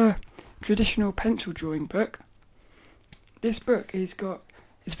like her traditional pencil drawing book, this book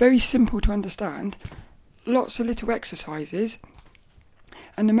it's very simple to understand, lots of little exercises,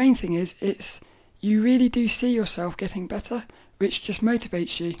 and the main thing is you really do see yourself getting better, which just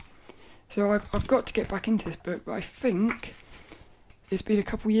motivates you. So I've got to get back into this book, but I think it's been a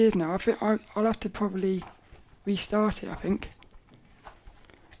couple of years now. I think I'll have to probably restart it, I think.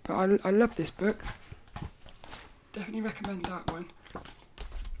 But I love this book. Definitely recommend that one.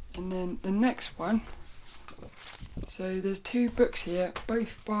 And then the next one. So there's 2 books here,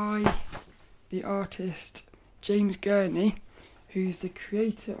 both by the artist James Gurney, who's the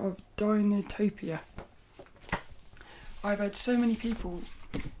creator of Dinotopia. I've had so many people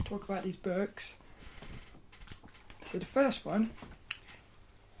talk about these books. So the first one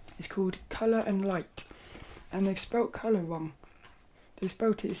is called Colour and Light, and they've spelt colour wrong. They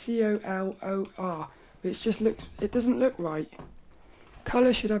spelt it C-O-L-O-R, which it doesn't look right.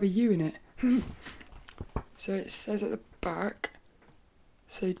 Colour should have a U in it. So it says at the back,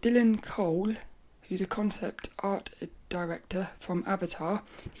 so Dylan Cole, who's a concept art director from Avatar,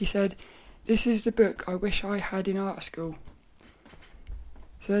 he said, "This is the book I wish I had in art school."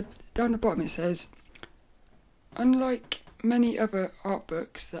 So down the bottom it says, "Unlike many other art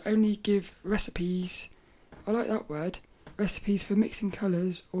books that only give recipes," I like that word, recipes for mixing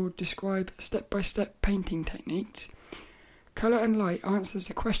colours or describe step-by-step painting techniques, Colour and Light answers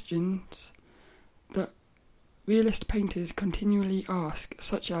the questions that realist painters continually ask,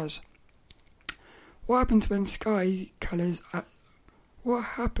 such as, what happens with sky colours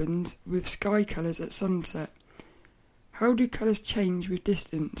at sunset? How do colours change with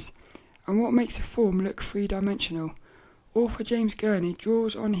distance? And what makes a form look three-dimensional? Author James Gurney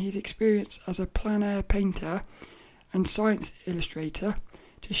draws on his experience as a plein-air painter and science illustrator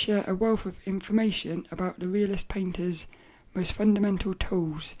to share a wealth of information about the realist painter's most fundamental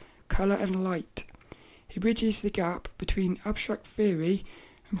tools, colour and light. He bridges the gap between abstract theory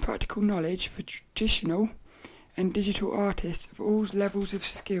and practical knowledge for traditional and digital artists of all levels of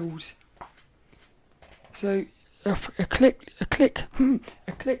skills. So a flick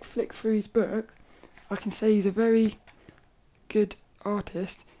through his book, I can say he's a very good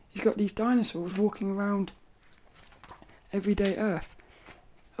artist. He's got these dinosaurs walking around everyday Earth.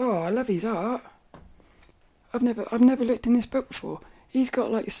 Oh, I love his art. I've never looked in this book before. He's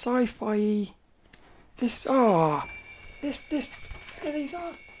got like sci-fi. This look at these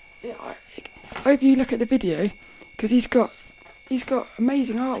art. I hope you look at the video, because he's got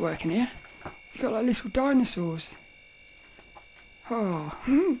amazing artwork in here. He's got like little dinosaurs. Oh,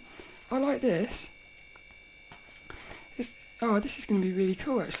 I like this. This is going to be really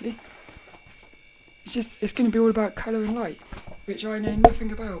cool actually. It's going to be all about colour and light, which I know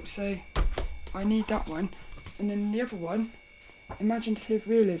nothing about, so I need that one. And then the other one, Imaginative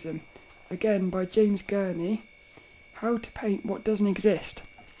Realism, again by James Gurney, How to Paint What Doesn't Exist.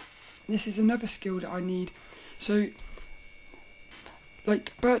 This is another skill that I need. So,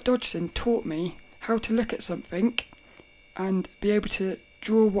 like Bert Dodgson taught me how to look at something and be able to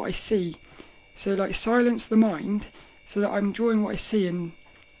draw what I see. So like silence the mind so that I'm drawing what I see and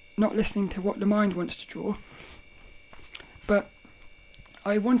not listening to what the mind wants to draw. But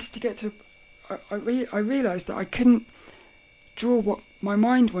I wanted to get to... I realised that I couldn't draw what my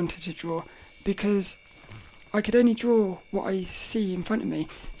mind wanted to draw because I could only draw what I see in front of me.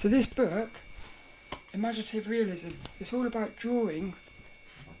 So this book, Imaginative Realism, it's all about drawing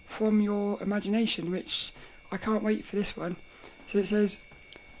from your imagination, which I can't wait for this one. So it says,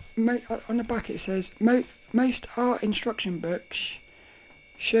 on the back it says, most art instruction books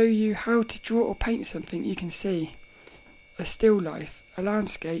show you how to draw or paint something you can see, a still life, a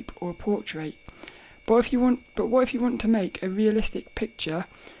landscape or a portrait. But what if you want to make a realistic picture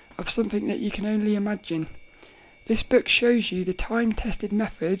of something that you can only imagine? This book shows you the time-tested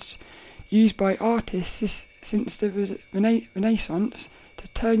methods used by artists since the Renaissance to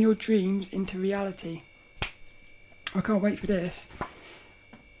turn your dreams into reality. I can't wait for this,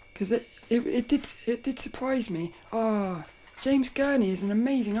 because it did surprise me. James Gurney is an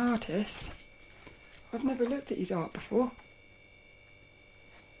amazing artist. I've never looked at his art before.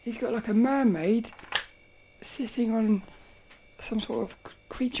 He's got like a mermaid sitting on some sort of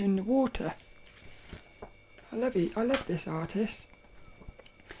creature in the water. I love it. I love this artist.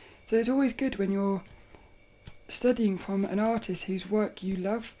 So it's always good when you're studying from an artist whose work you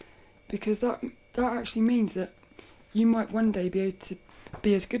love, because that actually means that you might one day be able to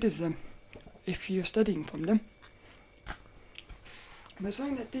be as good as them if you're studying from them. But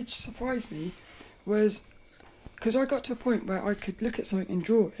something that did surprise me was, because I got to a point where I could look at something and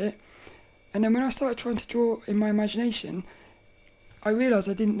draw it, and then when I started trying to draw in my imagination, I realised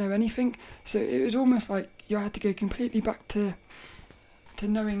I didn't know anything. So it was almost like you had to go completely back to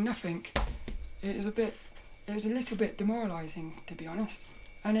knowing nothing. It was a little bit demoralising, to be honest.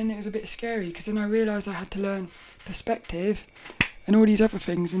 And then it was a bit scary, because then I realised I had to learn perspective and all these other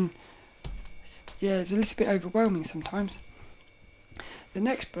things, and yeah, it's a little bit overwhelming sometimes. The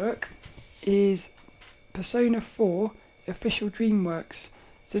next book is Persona 4 Official Dreamworks.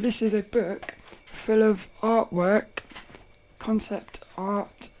 So this is a book full of artwork, concept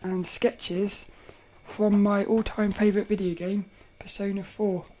art and sketches from my all-time favourite video game, Persona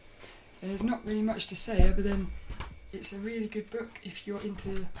 4. There's not really much to say other than it's a really good book if you're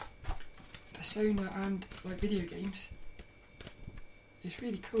into Persona and like video games. It's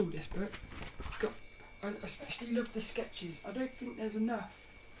really cool, this book. I especially love the sketches. I don't think there's enough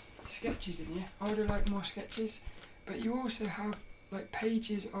sketches in here. I would have liked more sketches, but you also have like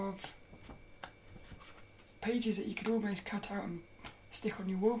pages that you could almost cut out and stick on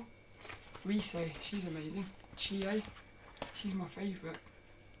your wall. Rise, she's amazing. Chie, she's my favourite.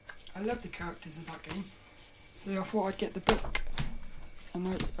 I love the characters of that game, so I thought I'd get the book, and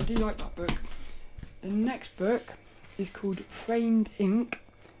I do like that book. The next book is called Framed Ink,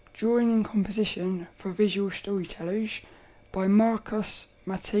 Drawing and Composition for Visual Storytellers by Marcos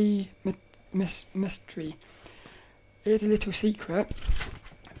Mateu-Mestre. Here's a little secret.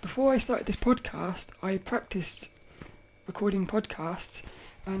 Before I started this podcast, I practiced recording podcasts,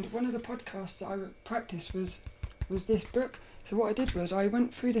 and one of the podcasts that I practiced was this book. So what I did was I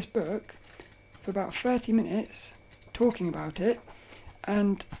went through this book for about 30 minutes talking about it,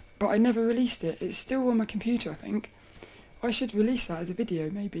 but I never released it. It's still on my computer, I think. I should release that as a video,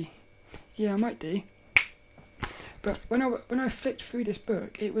 maybe. Yeah, I might do. But when I flicked through this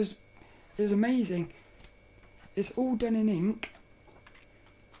book, it was amazing. It's all done in ink,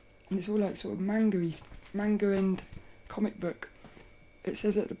 and it's all like sort of manga and comic book. It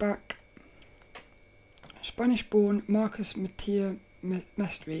says at the back, Spanish-born Marcos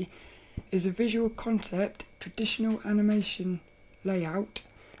Mateu-Mestre is a visual concept, traditional animation layout,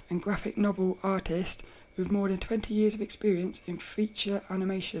 and graphic novel artist with more than 20 years of experience in feature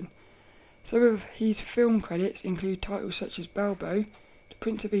animation. Some of his film credits include titles such as Balbo, The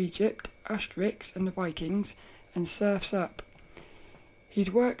Prince of Egypt, Asterix and the Vikings, and Surf's Up.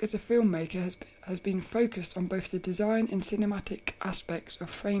 His work as a filmmaker has been focused on both the design and cinematic aspects of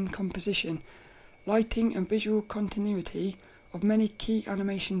frame composition, lighting and visual continuity of many key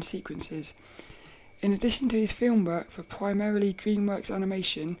animation sequences. In addition to his film work for primarily DreamWorks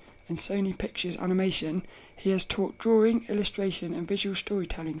Animation and Sony Pictures Animation, he has taught drawing, illustration and visual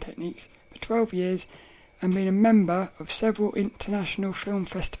storytelling techniques for 12 years and been a member of several international film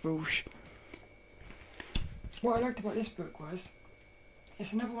festivals. What I liked about this book was,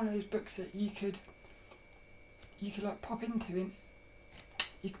 it's another one of those books that you could like pop into, and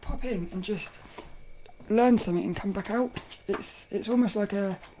you could pop in and just learn something and come back out. It's almost like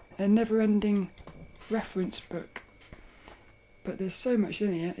a never-ending reference book, but there's so much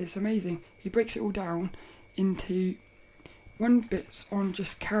in here. It's amazing. He breaks it all down into one bit's on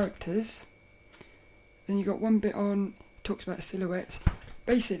just characters, then you got one bit on talks about silhouettes.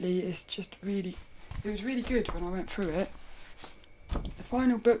 Basically, it was really good when I went through it. The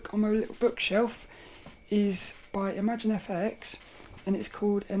final book on my little bookshelf is by ImagineFX, and it's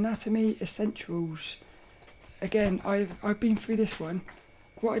called Anatomy Essentials. Again, I've been through this one.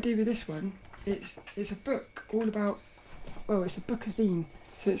 What I do with this one, it's a book all about, well, it's a bookazine.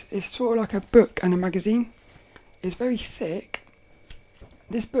 So it's sort of like a book and a magazine. It's very thick.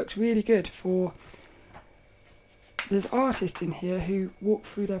 This book's really good for, there's artists in here who walk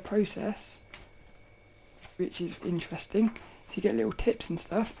through their process, which is interesting. So you get little tips and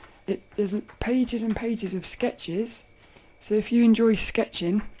stuff. There's pages and pages of sketches. So if you enjoy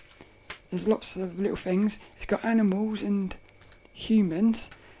sketching, there's lots of little things. It's got animals and humans.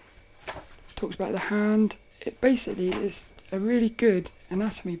 Talks about the hand. It basically is a really good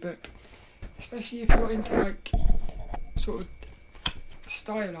anatomy book, especially if you're into like sort of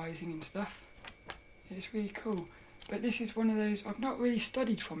stylising and stuff. It's really cool. But this is one of those, I've not really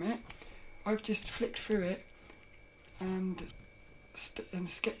studied from it. I've just flicked through it and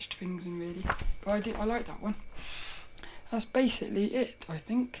sketched things, and really, but I like that one. that's basically it, I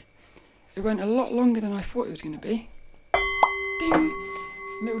think. It went a lot longer than I thought it was going to be. Ding!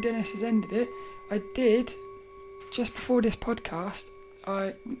 Little Dennis has ended it. I did, just before this podcast,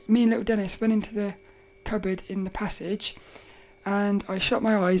 me and Little Dennis went into the cupboard in the passage, and I shut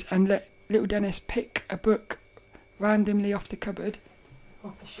my eyes and let Little Dennis pick a book randomly off the cupboard,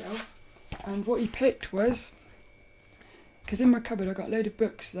 off the shelf. And what he picked was, because in my cupboard I got a load of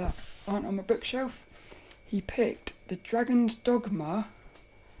books that aren't on my bookshelf, he picked the Dragon's Dogma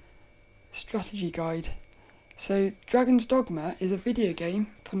strategy guide. So Dragon's Dogma is a video game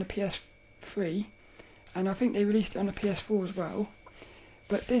from the PS3, and I think they released it on the PS4 as well.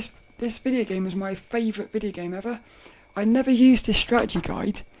 But this video game was my favourite video game ever. I never used this strategy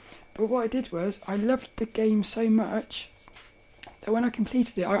guide, but what I did was I loved the game so much that when I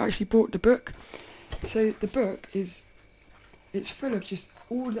completed it, I actually bought the book. So the book it's full of just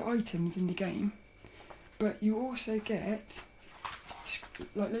all the items in the game, but you also get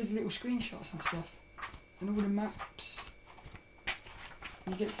like loads of little screenshots and stuff, and all the maps.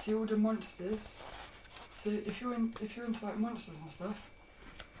 You get to see all the monsters. So if you're into like monsters and stuff,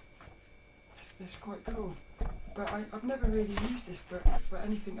 it's quite cool. But I've never really used this book for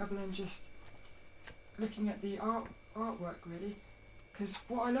anything other than just looking at the artwork, really. Because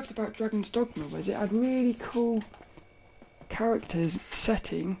what I loved about Dragon's Dogma was it had really cool characters,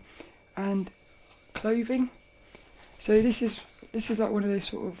 setting, and clothing. So this is like one of those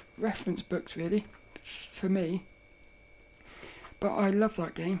sort of reference books, really, for me. But I love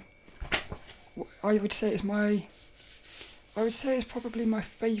that game. I would say it's probably my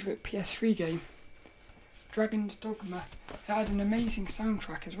favourite PS3 game. Dragon's Dogma. It had an amazing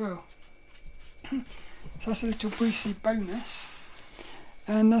soundtrack as well. So that's a little Brucey bonus.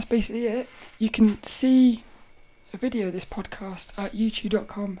 And that's basically it. You can see a video of this podcast at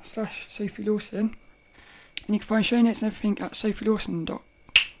youtube.com/Sophie Lawson. And you can find show notes and everything at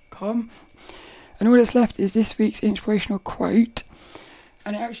sophielawson.com. And all that's left is this week's inspirational quote.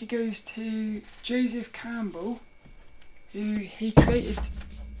 And it actually goes to Joseph Campbell, who he created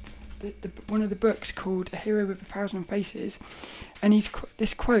one of the books called A Hero with 1,000 Faces. And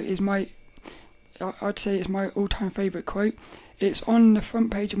this quote is I'd say it's my all-time favourite quote. It's on the front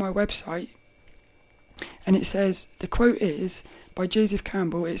page of my website. And it says, the quote is, by Joseph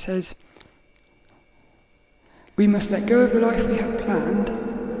Campbell, it says, "We must let go of the life we have planned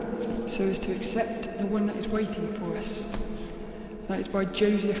so as to accept the one that is waiting for us." That is by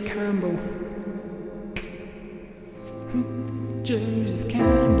Joseph Campbell. Joseph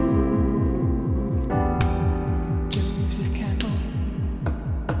Campbell.